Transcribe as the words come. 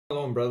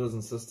Shalom, brothers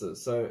and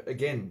sisters. So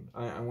again,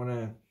 I want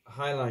to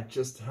highlight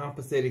just how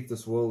pathetic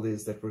this world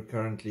is that we're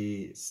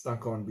currently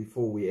stuck on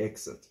before we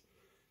exit.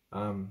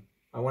 I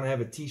want to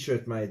have a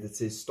t-shirt made that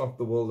says, "Stop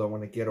the world, I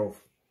want to get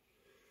off,"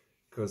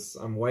 because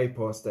I'm way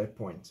past that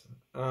point.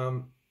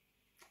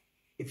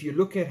 If you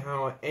look at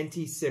how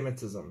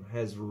anti-Semitism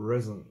has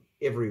risen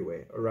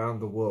everywhere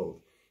around the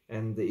world,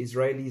 and the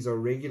Israelis are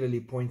regularly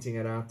pointing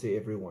it out to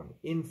everyone,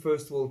 in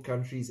first world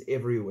countries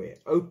everywhere,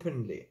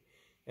 openly,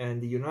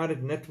 and the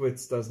United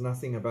Nitwits does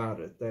nothing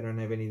about it. They don't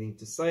have anything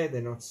to say,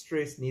 they're not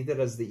stressed, neither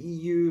does the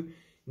EU,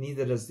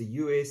 neither does the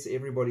US,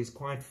 everybody's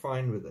quite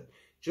fine with it.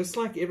 Just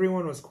like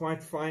everyone was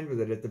quite fine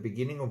with it at the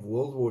beginning of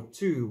World War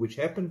II, which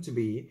happened to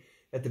be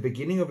at the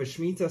beginning of a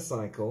Shemitah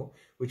cycle,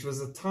 which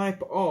was a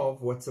type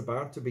of what's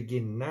about to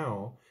begin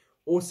now,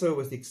 also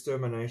with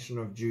extermination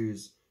of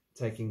Jews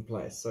taking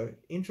place. So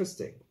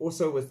interesting.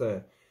 Also with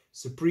a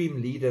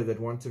supreme leader that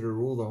wanted to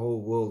rule the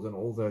whole world and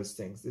all those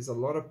things. There's a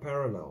lot of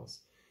parallels.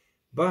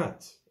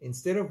 But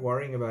instead of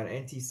worrying about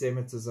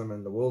anti-Semitism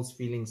and the world's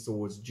feelings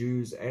towards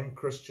Jews and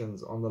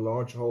Christians on the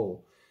large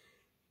whole,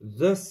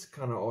 this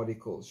kind of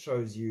article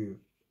shows you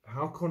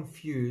how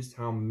confused,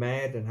 how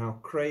mad, and how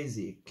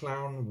crazy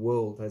clown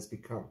world has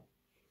become.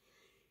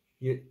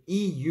 Your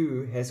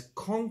EU has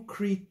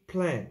concrete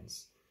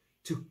plans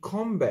to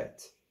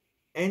combat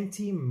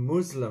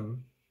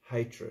anti-Muslim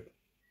hatred.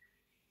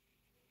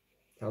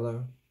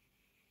 Hello?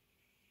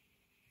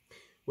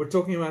 We're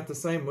talking about the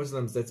same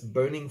Muslims that's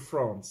burning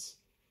France,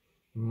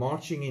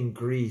 marching in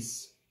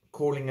Greece,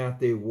 calling out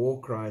their war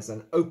cries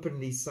and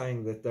openly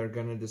saying that they're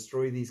going to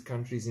destroy these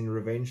countries in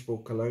revenge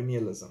for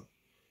colonialism.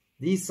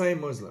 These same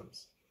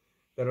Muslims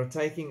that are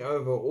taking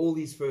over all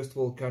these first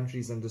world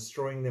countries and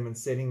destroying them and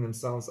setting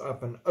themselves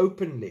up and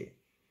openly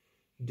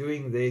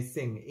doing their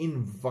thing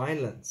in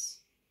violence.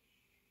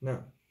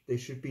 No, there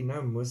should be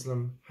no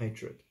Muslim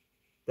hatred.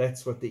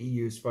 That's what the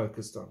EU is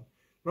focused on.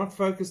 Not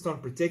focused on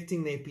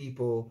protecting their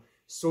people,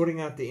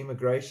 sorting out the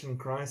immigration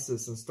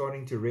crisis and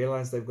starting to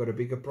realize they've got a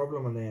bigger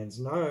problem on their hands.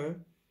 No,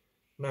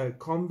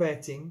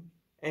 combating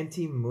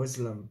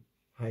anti-Muslim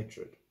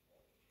hatred.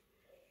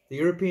 The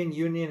European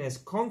Union has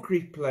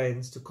concrete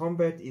plans to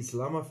combat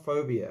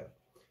Islamophobia.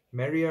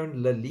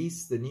 Marion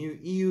Lalisse, the new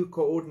EU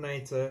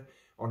coordinator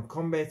on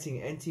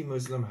combating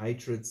anti-Muslim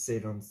hatred,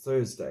 said on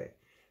Thursday.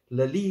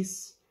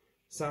 Lalisse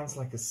sounds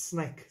like a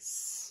snake,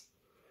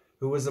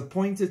 who was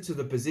appointed to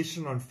the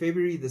position on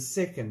February the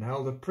 2nd,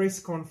 held a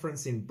press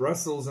conference in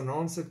Brussels and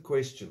answered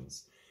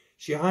questions.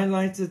 She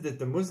highlighted that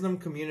the Muslim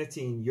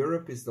community in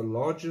Europe is the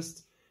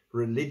largest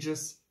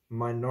religious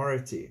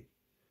minority,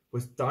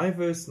 with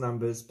diverse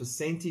numbers,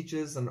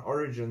 percentages, and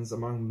origins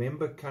among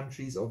member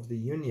countries of the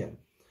Union.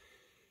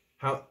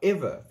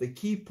 However, the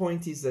key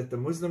point is that the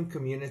Muslim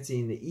community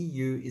in the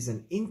EU is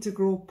an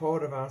integral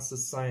part of our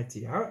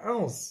society. How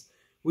else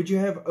would you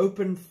have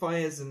open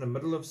fires in the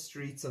middle of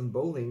streets and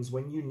buildings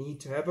when you need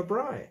to have a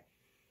braai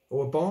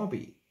or a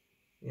Barbie,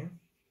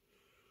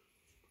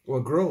 or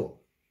a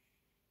grill?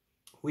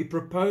 We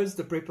proposed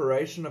the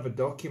preparation of a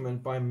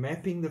document by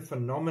mapping the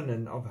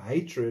phenomenon of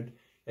hatred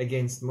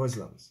against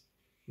Muslims.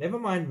 Never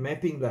mind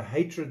mapping the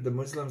hatred the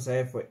Muslims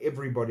have for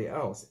everybody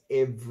else,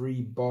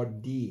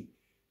 everybody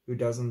who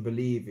doesn't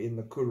believe in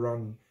the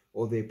Quran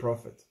or their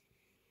prophet.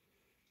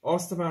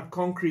 Asked about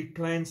concrete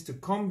plans to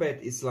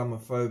combat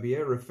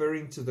Islamophobia,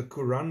 referring to the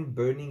Quran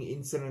burning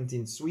incident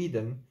in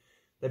Sweden,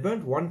 they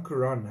burnt one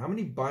Quran. How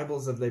many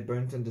Bibles have they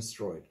burnt and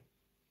destroyed?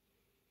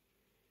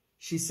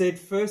 She said,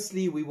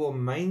 firstly, we will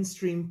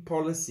mainstream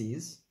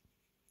policies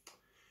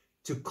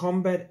to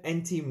combat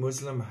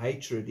anti-Muslim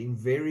hatred in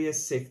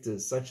various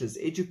sectors, such as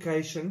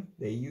education,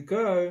 there you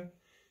go,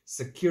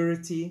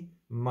 security,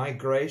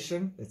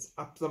 migration, let's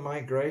up the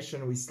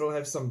migration, we still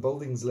have some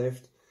buildings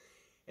left,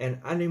 and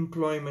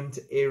unemployment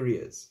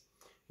areas.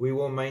 We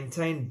will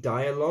maintain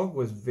dialogue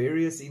with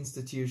various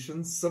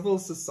institutions, civil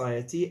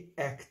society,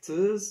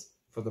 actors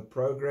for the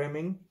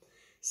programming,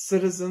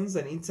 citizens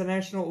and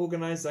international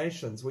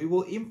organizations. We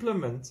will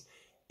implement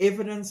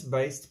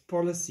evidence-based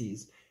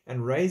policies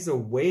and raise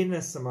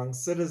awareness among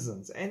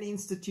citizens and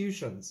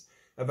institutions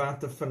about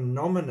the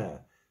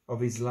phenomena of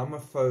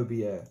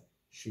Islamophobia,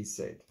 she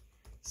said.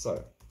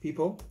 So,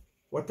 people,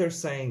 what they're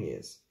saying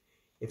is,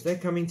 if they're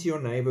coming to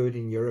your neighborhood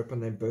in Europe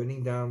and they're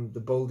burning down the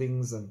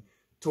buildings and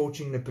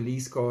torching the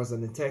police cars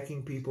and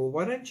attacking people,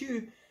 why don't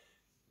you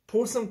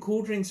pour some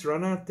cool drinks,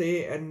 run out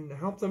there and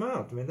help them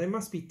out? I mean, they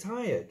must be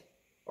tired.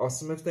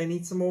 Ask them if they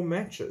need some more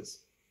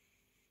matches.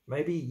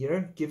 Maybe,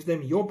 give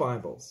them your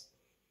Bibles.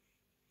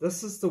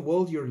 This is the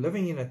world you're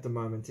living in at the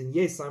moment. And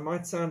yes, I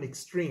might sound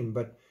extreme,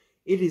 but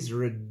it is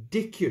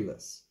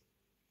ridiculous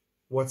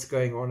what's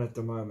going on at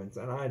the moment.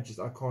 And I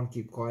can't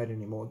keep quiet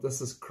anymore.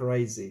 This is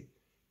crazy.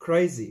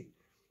 Crazy.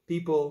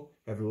 People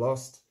have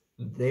lost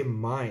their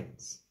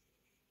minds.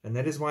 And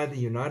that is why the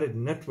United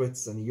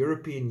Nitwits and the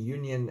European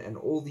Union and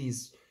all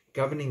these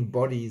governing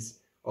bodies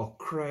are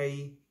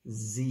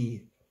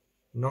crazy.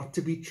 Not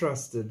to be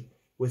trusted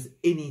with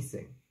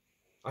anything.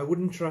 I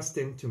wouldn't trust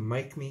them to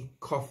make me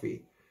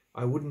coffee.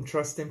 I wouldn't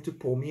trust them to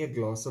pour me a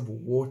glass of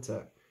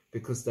water.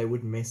 because they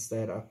would mess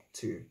that up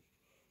too.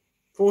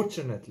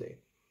 Fortunately,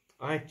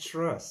 I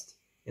trust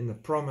in the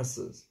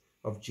promises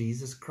of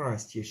Jesus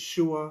Christ,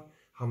 Yeshua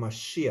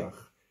HaMashiach,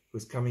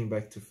 who's coming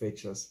back to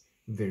fetch us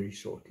very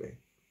shortly.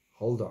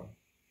 Hold on.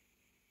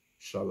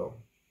 Shalom.